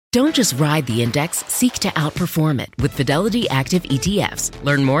Don't just ride the index, seek to outperform it with Fidelity Active ETFs.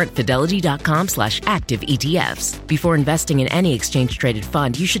 Learn more at fidelity.com/active ETFs. Before investing in any exchange-traded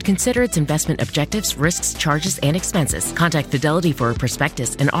fund, you should consider its investment objectives, risks, charges, and expenses. Contact Fidelity for a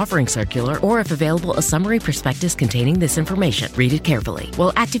prospectus, an offering circular, or if available, a summary prospectus containing this information. Read it carefully.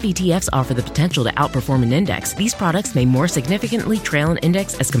 While active ETFs offer the potential to outperform an index, these products may more significantly trail an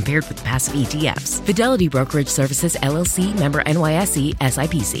index as compared with passive ETFs. Fidelity Brokerage Services, LLC, member NYSE,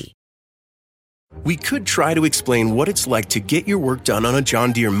 SIPC. We could try to explain what it's like to get your work done on a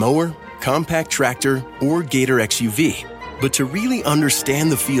John Deere mower, compact tractor, or Gator XUV. But to really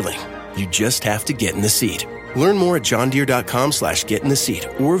understand the feeling, you just have to get in the seat. Learn more at johndeere.com/get in the seat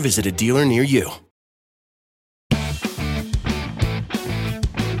or visit a dealer near you.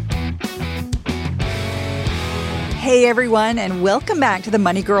 Hey everyone, and welcome back to the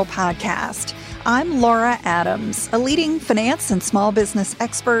Money Girl podcast. I'm Laura Adams, a leading finance and small business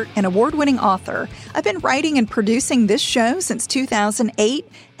expert and award-winning author. I've been writing and producing this show since 2008,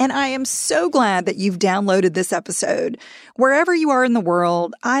 and I am so glad that you've downloaded this episode. Wherever you are in the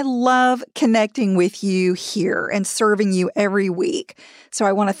world, I love connecting with you here and serving you every week. So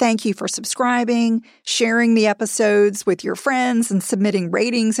I want to thank you for subscribing, sharing the episodes with your friends, and submitting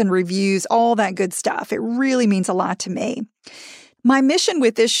ratings and reviews, all that good stuff. It really means a lot to me. My mission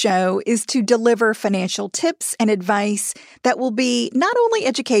with this show is to deliver financial tips and advice that will be not only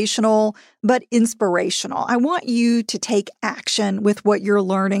educational, but inspirational. I want you to take action with what you're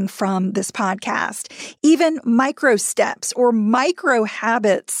learning from this podcast. Even micro steps or micro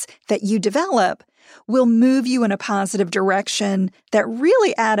habits that you develop will move you in a positive direction that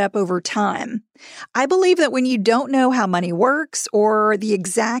really add up over time. I believe that when you don't know how money works or the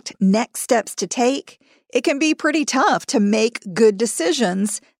exact next steps to take, it can be pretty tough to make good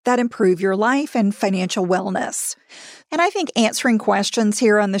decisions that improve your life and financial wellness. And I think answering questions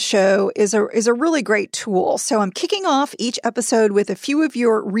here on the show is a really great tool. So I'm kicking off each episode with a few of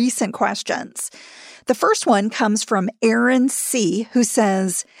your recent questions. The first one comes from Aaron C., who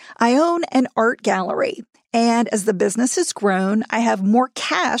says, I own an art gallery, and as the business has grown, I have more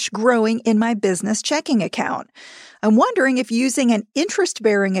cash growing in my business checking account. I'm wondering if using an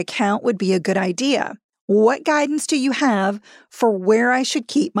interest-bearing account would be a good idea. What guidance do you have for where I should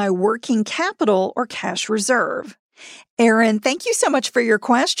keep my working capital or cash reserve? Aaron, thank you so much for your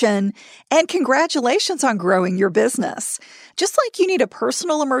question, and congratulations on growing your business. Just like you need a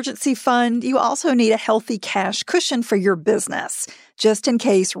personal emergency fund, you also need a healthy cash cushion for your business, just in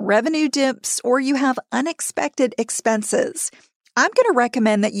case revenue dips or you have unexpected expenses. I'm going to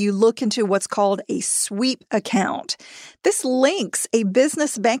recommend that you look into what's called a sweep account. This links a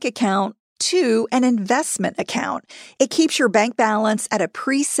business bank account to an investment account. It keeps your bank balance at a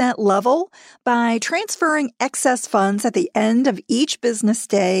preset level by transferring excess funds at the end of each business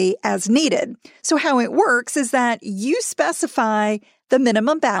day as needed. So how it works is that you specify the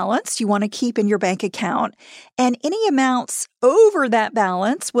minimum balance you want to keep in your bank account, and any amounts over that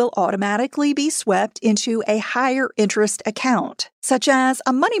balance will automatically be swept into a higher interest account, such as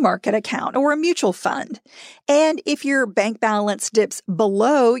a money market account or a mutual fund. And if your bank balance dips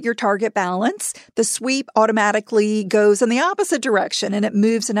below your target balance, the sweep automatically goes in the opposite direction, and it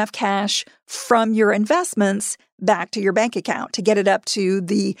moves enough cash from your investments back to your bank account to get it up to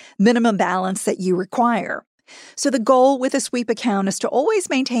the minimum balance that you require. So the goal with a sweep account is to always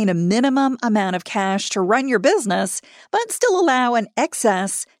maintain a minimum amount of cash to run your business, but still allow an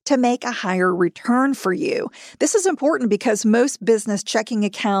excess to make a higher return for you. This is important because most business checking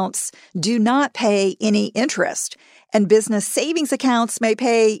accounts do not pay any interest, and business savings accounts may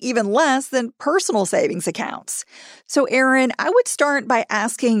pay even less than personal savings accounts. So, Aaron, I would start by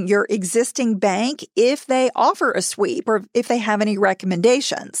asking your existing bank if they offer a sweep or if they have any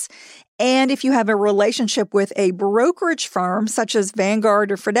recommendations. And if you have a relationship with a brokerage firm such as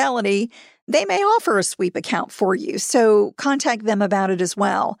Vanguard or Fidelity, they may offer a sweep account for you, so contact them about it as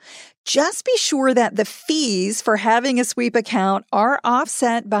well. Just be sure that the fees for having a sweep account are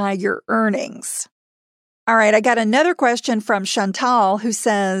offset by your earnings. All right, I got another question from Chantal who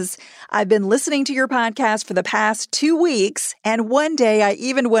says, I've been listening to your podcast for the past 2 weeks, and one day I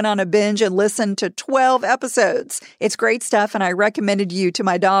even went on a binge and listened to 12 episodes. It's great stuff, and I recommended you to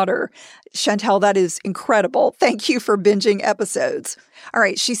my daughter. Chantal, that is incredible. Thank you for binging episodes. All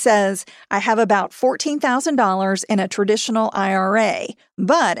right, she says, I have about $14,000 in a traditional IRA,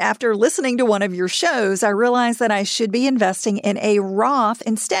 but after listening to one of your shows, I realized that I should be investing in a Roth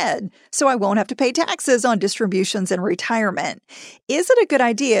instead, so I won't have to pay taxes on distributions in retirement. Is it a good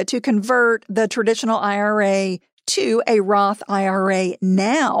idea to convert the traditional IRA to a Roth IRA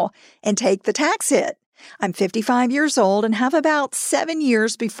now and take the tax hit? I'm 55 years old and have about 7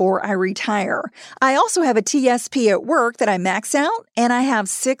 years before I retire. I also have a TSP at work that I max out, and I have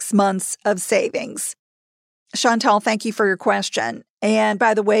 6 months of savings. Chantal, thank you for your question. And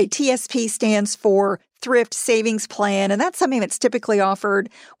by the way, TSP stands for Thrift Savings Plan, and that's something that's typically offered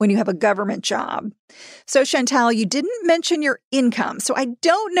when you have a government job. So Chantal, you didn't mention your income, so I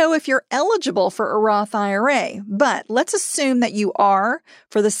don't know if you're eligible for a Roth IRA, but let's assume that you are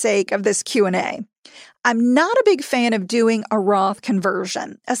for the sake of this Q&A. I'm not a big fan of doing a Roth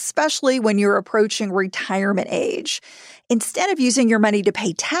conversion, especially when you're approaching retirement age. Instead of using your money to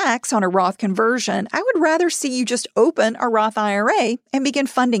pay tax on a Roth conversion, I would rather see you just open a Roth IRA and begin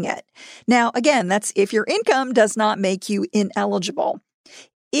funding it. Now, again, that's if your income does not make you ineligible.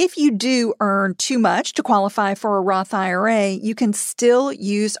 If you do earn too much to qualify for a Roth IRA, you can still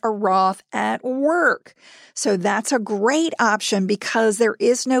use a Roth at work. So that's a great option because there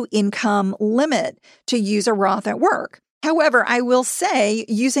is no income limit to use a Roth at work. However, I will say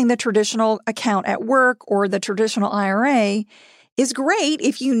using the traditional account at work or the traditional IRA is great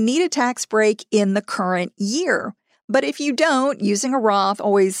if you need a tax break in the current year. But if you don't, using a Roth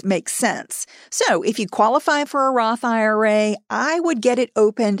always makes sense. So if you qualify for a Roth IRA, I would get it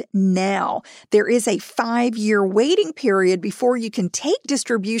opened now. There is a 5-year waiting period before you can take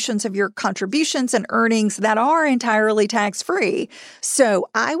distributions of your contributions and earnings that are entirely tax-free. So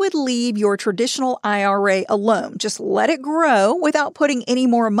I would leave your traditional IRA alone. Just let it grow without putting any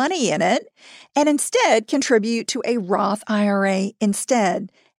more money in it, and instead contribute to a Roth IRA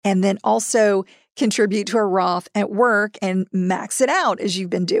instead. And then also contribute to a Roth at work and max it out as you've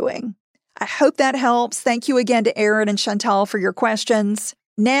been doing. I hope that helps. Thank you again to Aaron and Chantal for your questions.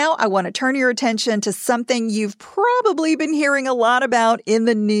 Now I want to turn your attention to something you've probably been hearing a lot about in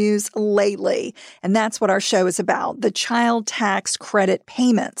the news lately. And that's what our show is about, the child tax credit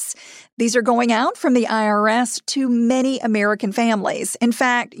payments. These are going out from the IRS to many American families. In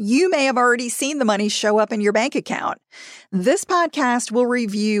fact, you may have already seen the money show up in your bank account. This podcast will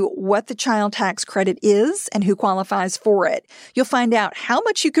review what the child tax credit is and who qualifies for it. You'll find out how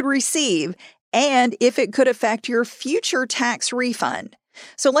much you could receive and if it could affect your future tax refund.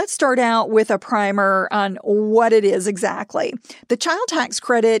 So let's start out with a primer on what it is exactly. The child tax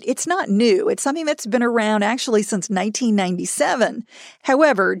credit, it's not new. It's something that's been around actually since 1997.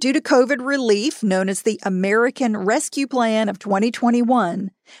 However, due to COVID relief, known as the American Rescue Plan of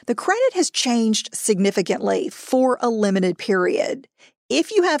 2021, the credit has changed significantly for a limited period.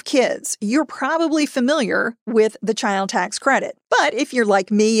 If you have kids, you're probably familiar with the child tax credit. But if you're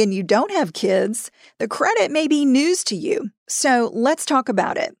like me and you don't have kids, the credit may be news to you. So let's talk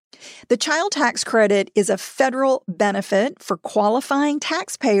about it. The child tax credit is a federal benefit for qualifying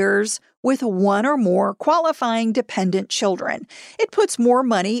taxpayers with one or more qualifying dependent children. It puts more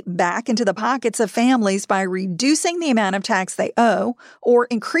money back into the pockets of families by reducing the amount of tax they owe or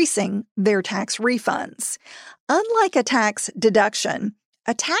increasing their tax refunds. Unlike a tax deduction,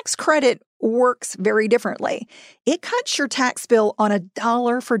 a tax credit works very differently. It cuts your tax bill on a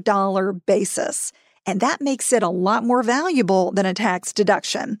dollar-for-dollar basis, and that makes it a lot more valuable than a tax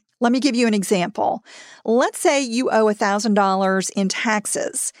deduction. Let me give you an example. Let's say you owe $1,000 in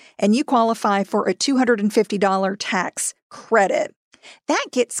taxes, and you qualify for a $250 tax credit. That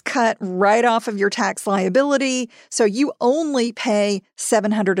gets cut right off of your tax liability, so you only pay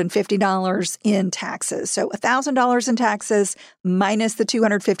 $750 in taxes. So $1,000 in taxes minus the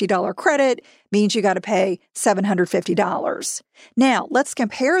 $250 credit means you got to pay $750. Now, let's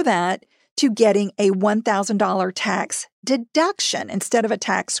compare that to getting a $1,000 tax deduction instead of a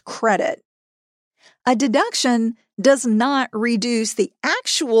tax credit. A deduction does not reduce the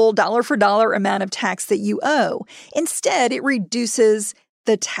actual dollar-for-dollar amount of tax that you owe. Instead, it reduces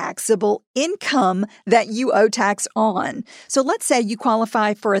the taxable income that you owe tax on. So let's say you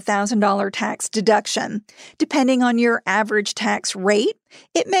qualify for a $1,000 tax deduction. Depending on your average tax rate,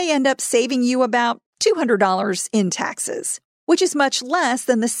 it may end up saving you about $200 in taxes, which is much less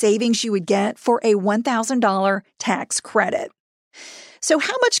than the savings you would get for a $1,000 tax credit. So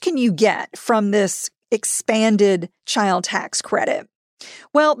how much can you get from this expanded child tax credit?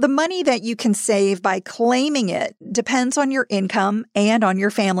 Well, the money that you can save by claiming it depends on your income and on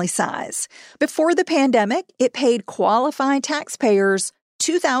your family size. Before the pandemic, it paid qualified taxpayers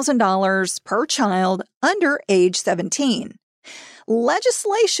 $2,000 per child under age 17.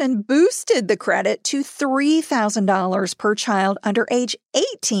 Legislation boosted the credit to $3,000 per child under age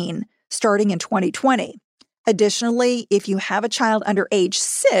 18 starting in 2020. Additionally, if you have a child under age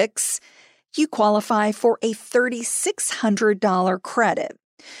 6, you qualify for a $3,600 credit.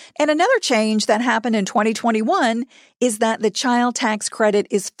 And another change that happened in 2021 is that the child tax credit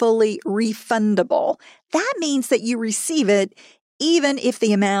is fully refundable. that means that you receive it even if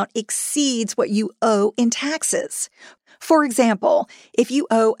the amount exceeds what you owe in taxes. For example, if you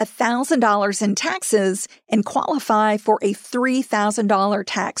owe $1,000 in taxes and qualify for a $3,000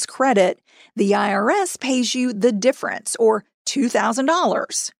 tax credit, the IRS pays you the difference, or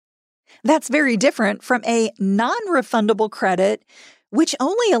 $2,000. That's very different from a non-refundable credit, which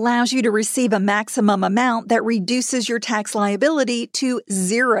only allows you to receive a maximum amount that reduces your tax liability to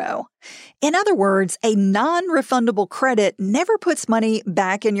zero. In other words, a non-refundable credit never puts money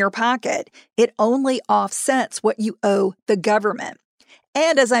back in your pocket. It only offsets what you owe the government.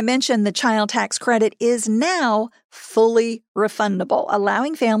 And as I mentioned, the child tax credit is now fully refundable,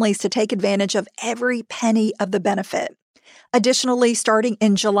 allowing families to take advantage of every penny of the benefit. Additionally, starting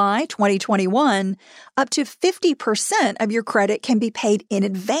in July 2021, up to 50% of your credit can be paid in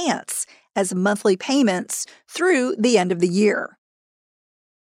advance as monthly payments through the end of the year.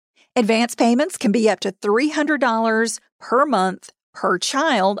 Advance payments can be up to $300 per month per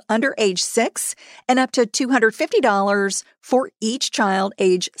child under age 6 and up to $250 for each child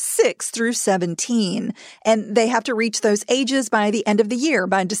age 6 through 17. And they have to reach those ages by the end of the year,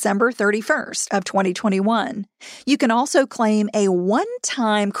 by December 31st of 2021. You can also claim a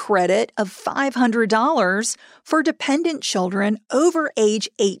one-time credit of $500 for dependent children over age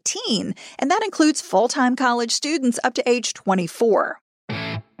 18, and that includes full-time college students up to age 24.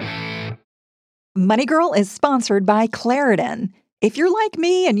 Money Girl is sponsored by Claritin. If you're like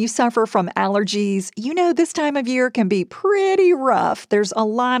me and you suffer from allergies, you know this time of year can be pretty rough. There's a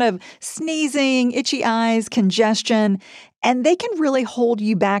lot of sneezing, itchy eyes, congestion, and they can really hold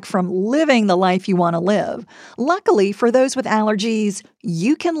you back from living the life you want to live. Luckily, for those with allergies,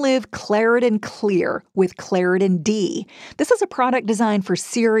 you can live Claritin Clear with Claritin D. This is a product designed for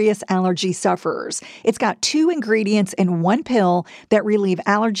serious allergy sufferers. It's got 2 ingredients in one pill that relieve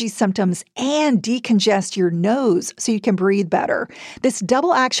allergy symptoms and decongest your nose so you can breathe better. This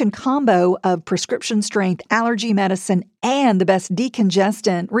double-action combo of prescription-strength allergy medicine and the best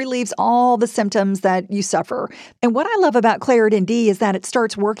decongestant relieves all the symptoms that you suffer. And what I love about Claritin D is that it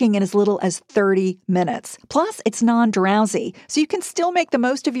starts working in as little as 30 minutes. Plus, it's non-drowsy, so you can still make the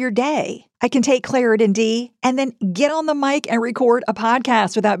most of your day. I can take Claritin D and then get on the mic and record a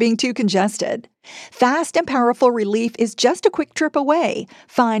podcast without being too congested. Fast and powerful relief is just a quick trip away.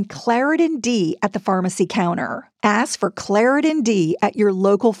 Find Claritin D at the pharmacy counter. Ask for Claritin D at your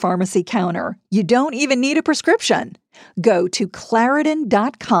local pharmacy counter. You don't even need a prescription. Go to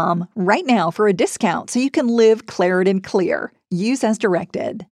Claritin.com right now for a discount so you can live Claritin Clear. Use as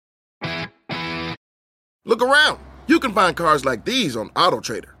directed. Look around. You can find cars like these on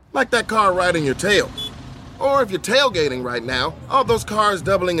AutoTrader, like that car riding your tail. Or if you're tailgating right now, all those cars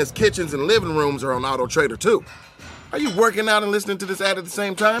doubling as kitchens and living rooms are on AutoTrader too. Are you working out and listening to this ad at the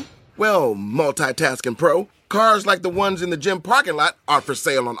same time? Well, multitasking pro, cars like the ones in the gym parking lot are for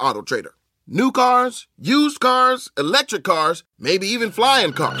sale on AutoTrader. New cars, used cars, electric cars, maybe even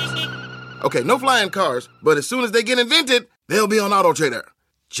flying cars. Okay, no flying cars, but as soon as they get invented, they'll be on AutoTrader.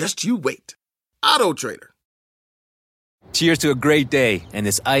 Just you wait. AutoTrader. Cheers to a great day and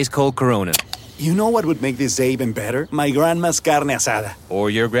this ice-cold Corona. You know what would make this day even better? My grandma's carne asada. Or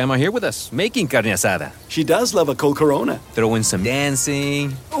your grandma here with us, making carne asada. She does love a cold Corona. Throw in some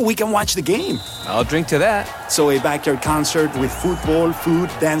dancing. Oh, we can watch the game. I'll drink to that. So a backyard concert with football,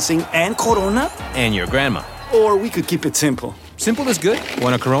 food, dancing, and Corona? And your grandma. Or we could keep it simple. Simple is good.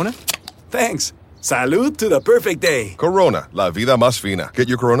 Want a Corona? Thanks. Salud to the perfect day. Corona, la vida más fina. Get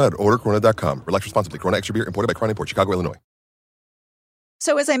your Corona at ordercorona.com. Relax responsibly. Corona Extra Beer, imported by Crown Imports, Chicago, Illinois.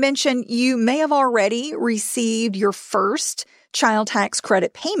 So as I mentioned, you may have already received your first child tax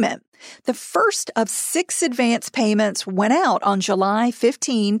credit payment. The first of 6 advance payments went out on July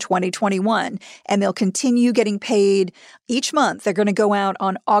 15, 2021, and they'll continue getting paid each month. They're going to go out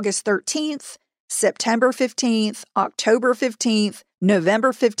on August 13th, September 15th, October 15th,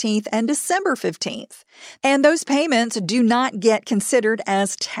 November 15th, and December 15th. And those payments do not get considered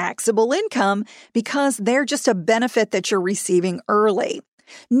as taxable income because they're just a benefit that you're receiving early.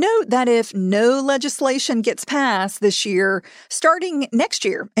 Note that if no legislation gets passed this year, starting next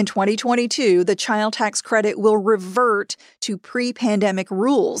year in 2022, the child tax credit will revert to pre-pandemic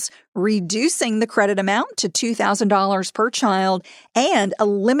rules, reducing the credit amount to $2,000 per child and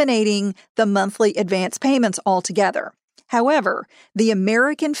eliminating the monthly advance payments altogether. However, the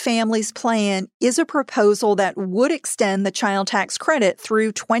American Families Plan is a proposal that would extend the child tax credit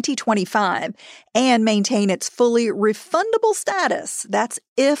through 2025 and maintain its fully refundable status. That's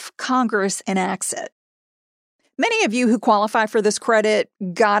if Congress enacts it. Many of you who qualify for this credit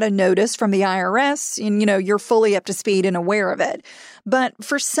got a notice from the IRS and, you're fully up to speed and aware of it. But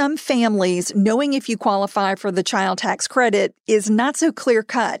for some families, knowing if you qualify for the child tax credit is not so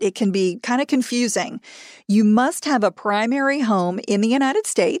clear-cut. It can be kind of confusing. You must have a primary home in the United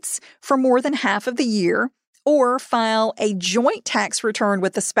States for more than half of the year or file a joint tax return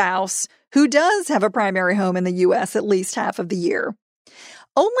with the spouse who does have a primary home in the U.S. at least half of the year.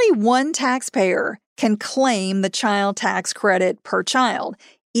 Only one taxpayer can claim the child tax credit per child,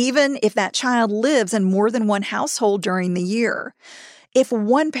 even if that child lives in more than one household during the year. If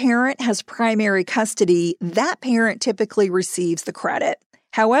one parent has primary custody, that parent typically receives the credit.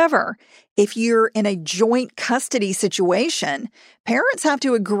 However, if you're in a joint custody situation, parents have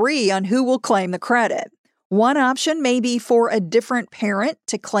to agree on who will claim the credit. One option may be for a different parent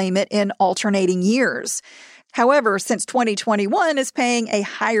to claim it in alternating years. However, since 2021 is paying a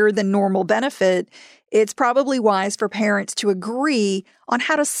higher than normal benefit, it's probably wise for parents to agree on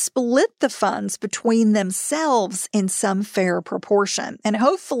how to split the funds between themselves in some fair proportion. And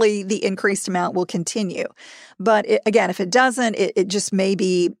hopefully the increased amount will continue. But again, if it doesn't, it just may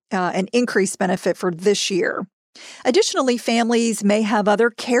be an increased benefit for this year. Additionally, families may have other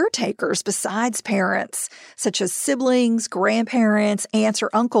caretakers besides parents, such as siblings, grandparents, aunts, or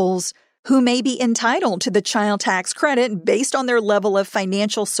uncles, who may be entitled to the child tax credit based on their level of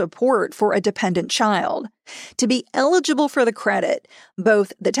financial support for a dependent child. To be eligible for the credit,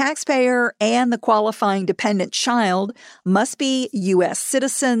 both the taxpayer and the qualifying dependent child must be U.S.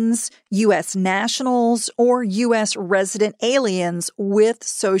 citizens, U.S. nationals, or U.S. resident aliens with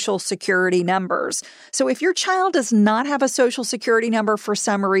Social Security numbers. So if your child does not have a Social Security number for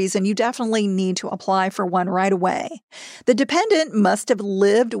some reason, you definitely need to apply for one right away. The dependent must have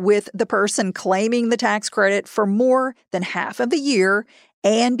lived with the person claiming the tax credit for more than half of the year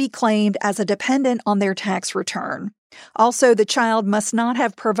and be claimed as a dependent on their tax return. Also, the child must not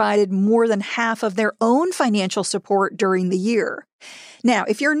have provided more than half of their own financial support during the year. Now,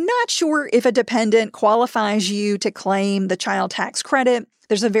 if you're not sure if a dependent qualifies you to claim the child tax credit,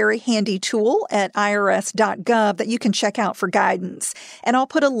 there's a very handy tool at irs.gov that you can check out for guidance. And I'll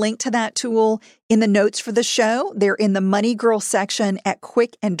put a link to that tool in the notes for the show. They're in the Money Girl section at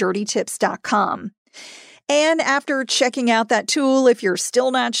quickanddirtytips.com. And after checking out that tool, if you're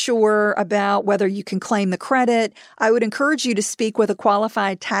still not sure about whether you can claim the credit, I would encourage you to speak with a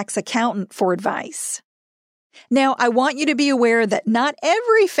qualified tax accountant for advice. Now, I want you to be aware that not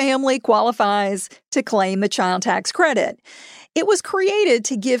every family qualifies to claim the child tax credit. It was created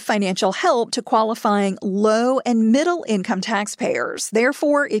to give financial help to qualifying low and middle income taxpayers.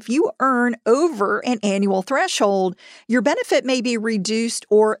 Therefore, if you earn over an annual threshold, your benefit may be reduced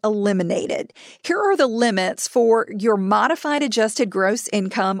or eliminated. Here are the limits for your modified adjusted gross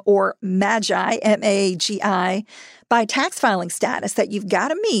income, or MAGI, M-A-G-I, by tax filing status that you've got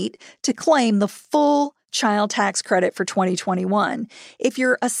to meet to claim the full child tax credit for 2021. If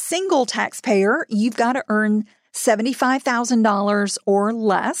you're a single taxpayer, you've got to earn $75,000 or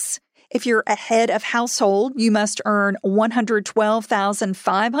less. If you're a head of household, you must earn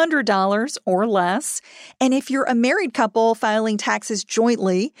 $112,500 or less. And if you're a married couple filing taxes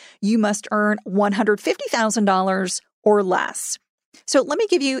jointly, you must earn $150,000 or less. So let me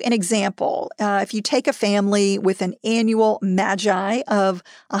give you an example. If you take a family with an annual MAGI of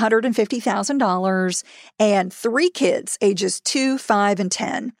 $150,000 and 3 kids, ages 2, 5, and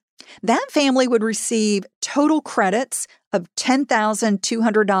 10, that family would receive total credits of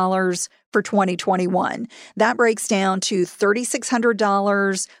 $10,200 for 2021. That breaks down to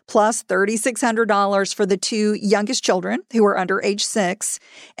 $3,600 plus $3,600 for the 2 youngest children who are under age 6,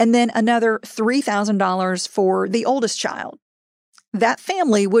 and then another $3,000 for the oldest child. That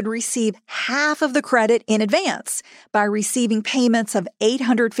family would receive half of the credit in advance by receiving payments of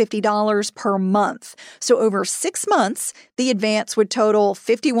 $850 per month. So over 6 months, the advance would total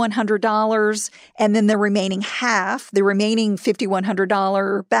 $5,100, and then the remaining half, the remaining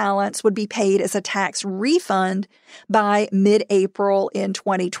 $5,100 balance, would be paid as a tax refund by mid-April in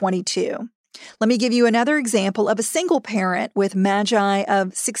 2022. Let me give you another example of a single parent with MAGI of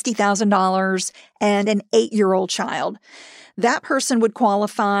 $60,000 and an 8-year-old child. That person would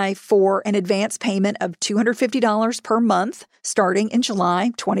qualify for an advance payment of $250 per month starting in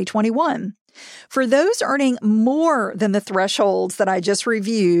July 2021. For those earning more than the thresholds that I just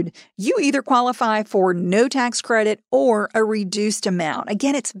reviewed, you either qualify for no tax credit or a reduced amount.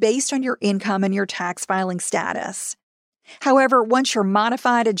 Again, it's based on your income and your tax filing status. However, once your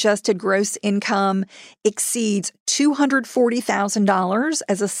modified adjusted gross income exceeds $240,000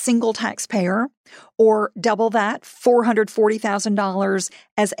 as a single taxpayer, or double that, $440,000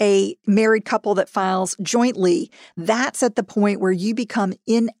 as a married couple that files jointly, that's at the point where you become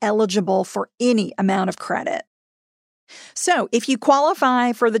ineligible for any amount of credit. So if you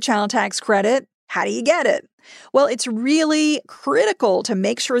qualify for the child tax credit, how do you get it? Well, it's really critical to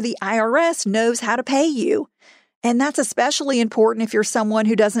make sure the IRS knows how to pay you. And that's especially important if you're someone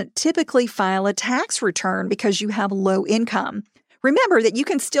who doesn't typically file a tax return because you have low income. Remember that you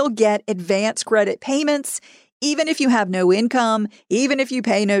can still get advance credit payments even if you have no income, even if you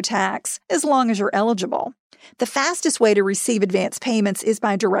pay no tax, as long as you're eligible. The fastest way to receive advance payments is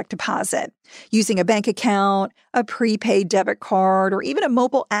by direct deposit, using a bank account, a prepaid debit card, or even a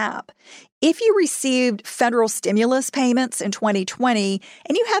mobile app. If you received federal stimulus payments in 2020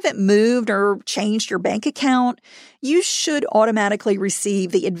 and you haven't moved or changed your bank account, you should automatically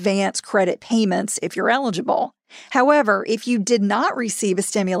receive the advance credit payments if you're eligible. However, if you did not receive a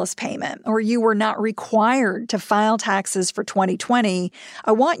stimulus payment or you were not required to file taxes for 2020,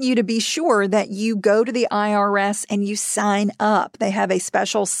 I want you to be sure that you go to the IRS and you sign up. They have a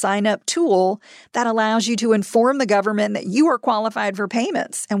special sign-up tool that allows you to inform the government that you are qualified for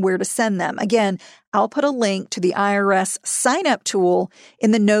payments and where to send them. Again, I'll put a link to the IRS sign-up tool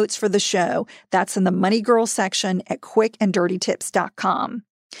in the notes for the show. That's in the Money Girl section at quickanddirtytips.com.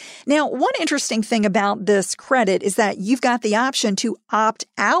 Now, one interesting thing about this credit is that you've got the option to opt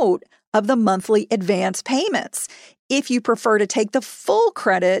out of the monthly advance payments if you prefer to take the full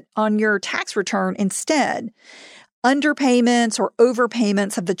credit on your tax return instead. Underpayments or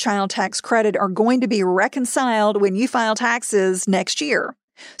overpayments of the child tax credit are going to be reconciled when you file taxes next year.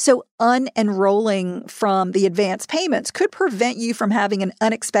 So unenrolling from the advance payments could prevent you from having an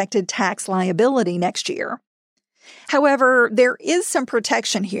unexpected tax liability next year. However, there is some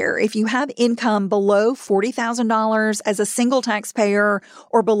protection here. If you have income below $40,000 as a single taxpayer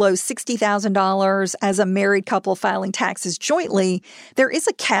or below $60,000 as a married couple filing taxes jointly, there is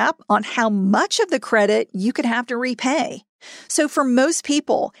a cap on how much of the credit you could have to repay. So for most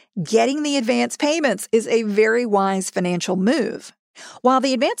people, getting the advance payments is a very wise financial move. While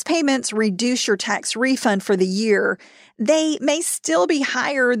the advance payments reduce your tax refund for the year, they may still be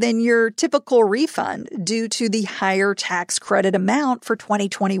higher than your typical refund due to the higher tax credit amount for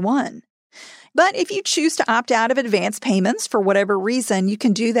 2021. But if you choose to opt out of advance payments for whatever reason, you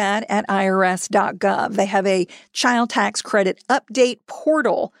can do that at irs.gov. They have a child tax credit update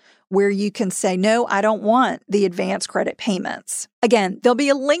portal where you can say, no, I don't want the advance credit payments. Again, there'll be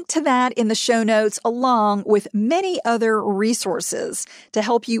a link to that in the show notes along with many other resources to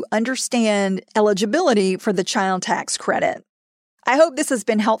help you understand eligibility for the child tax credit. I hope this has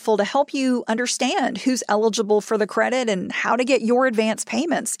been helpful to help you understand who's eligible for the credit and how to get your advance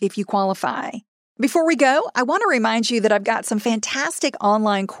payments if you qualify. Before we go, I want to remind you that I've got some fantastic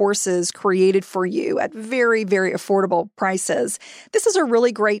online courses created for you at very, very affordable prices. This is a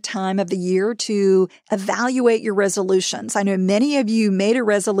really great time of the year to evaluate your resolutions. I know many of you made a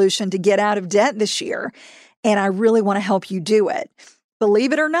resolution to get out of debt this year, and I really want to help you do it.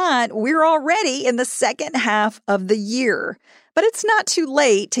 Believe it or not, we're already in the second half of the year. But it's not too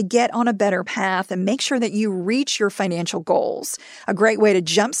late to get on a better path and make sure that you reach your financial goals. A great way to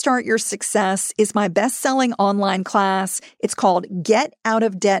jumpstart your success is my best-selling online class. It's called Get Out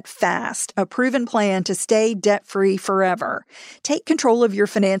of Debt Fast, a proven plan to stay debt-free forever. Take control of your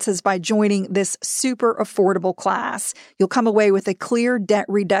finances by joining this super affordable class. You'll come away with a clear debt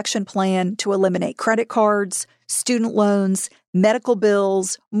reduction plan to eliminate credit cards, student loans, medical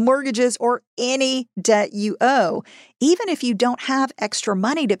bills, mortgages, or any debt you owe, even if you don't have extra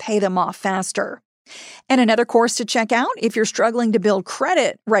money to pay them off faster. And another course to check out if you're struggling to build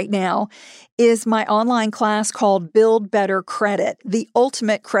credit right now is my online class called Build Better Credit, the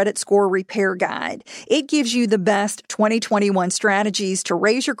ultimate credit score repair guide. It gives you the best 2021 strategies to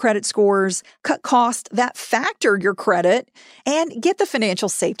raise your credit scores, cut costs that factor your credit, and get the financial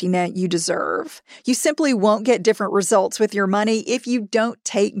safety net you deserve. You simply won't get different results with your money if you don't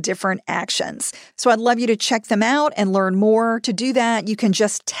take different actions. So I'd love you to check them out and learn more. To do that, you can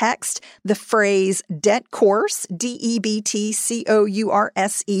just text the phrase Debt Course,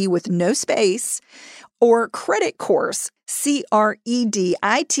 DEBTCOURSE with no space, or Credit Course,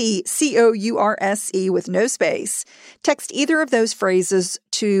 CREDITCOURSE with no space. Text either of those phrases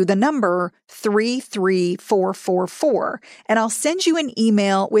to the number 33444, and I'll send you an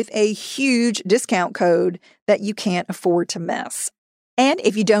email with a huge discount code that you can't afford to miss. And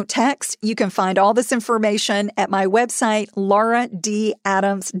if you don't text, you can find all this information at my website,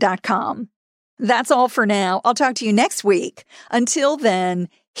 lauradadams.com. That's all for now. I'll talk to you next week. Until then,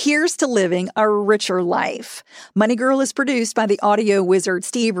 here's to living a richer life. Money Girl is produced by the audio wizard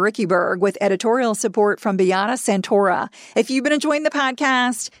Steve Rickyberg with editorial support from Beata Santora. If you've been enjoying the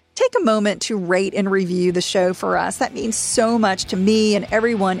podcast, take a moment to rate and review the show for us. That means so much to me and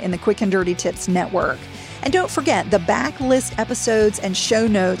everyone in the Quick and Dirty Tips Network. And don't forget, the backlist episodes and show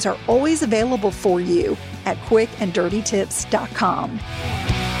notes are always available for you at quickanddirtytips.com.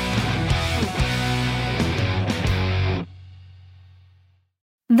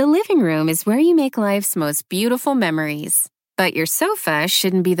 The living room is where you make life's most beautiful memories. But your sofa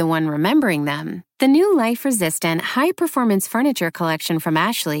shouldn't be the one remembering them. The new life-resistant, high-performance furniture collection from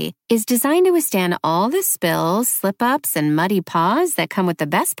Ashley is designed to withstand all the spills, slip-ups, and muddy paws that come with the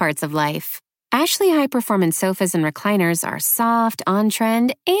best parts of life. Ashley high-performance sofas and recliners are soft,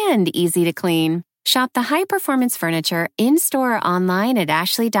 on-trend, and easy to clean. Shop the high-performance furniture in-store or online at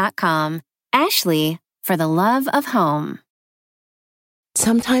ashley.com. Ashley, for the love of home.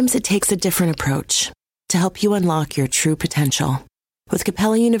 Sometimes it takes a different approach to help you unlock your true potential. With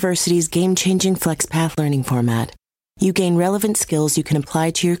Capella University's game-changing FlexPath learning format, you gain relevant skills you can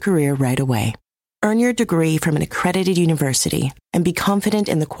apply to your career right away. Earn your degree from an accredited university and be confident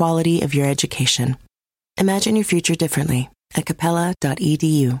in the quality of your education. Imagine your future differently at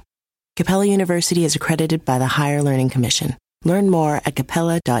capella.edu. Capella University is accredited by the Higher Learning Commission. Learn more at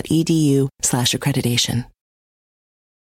capella.edu/accreditation.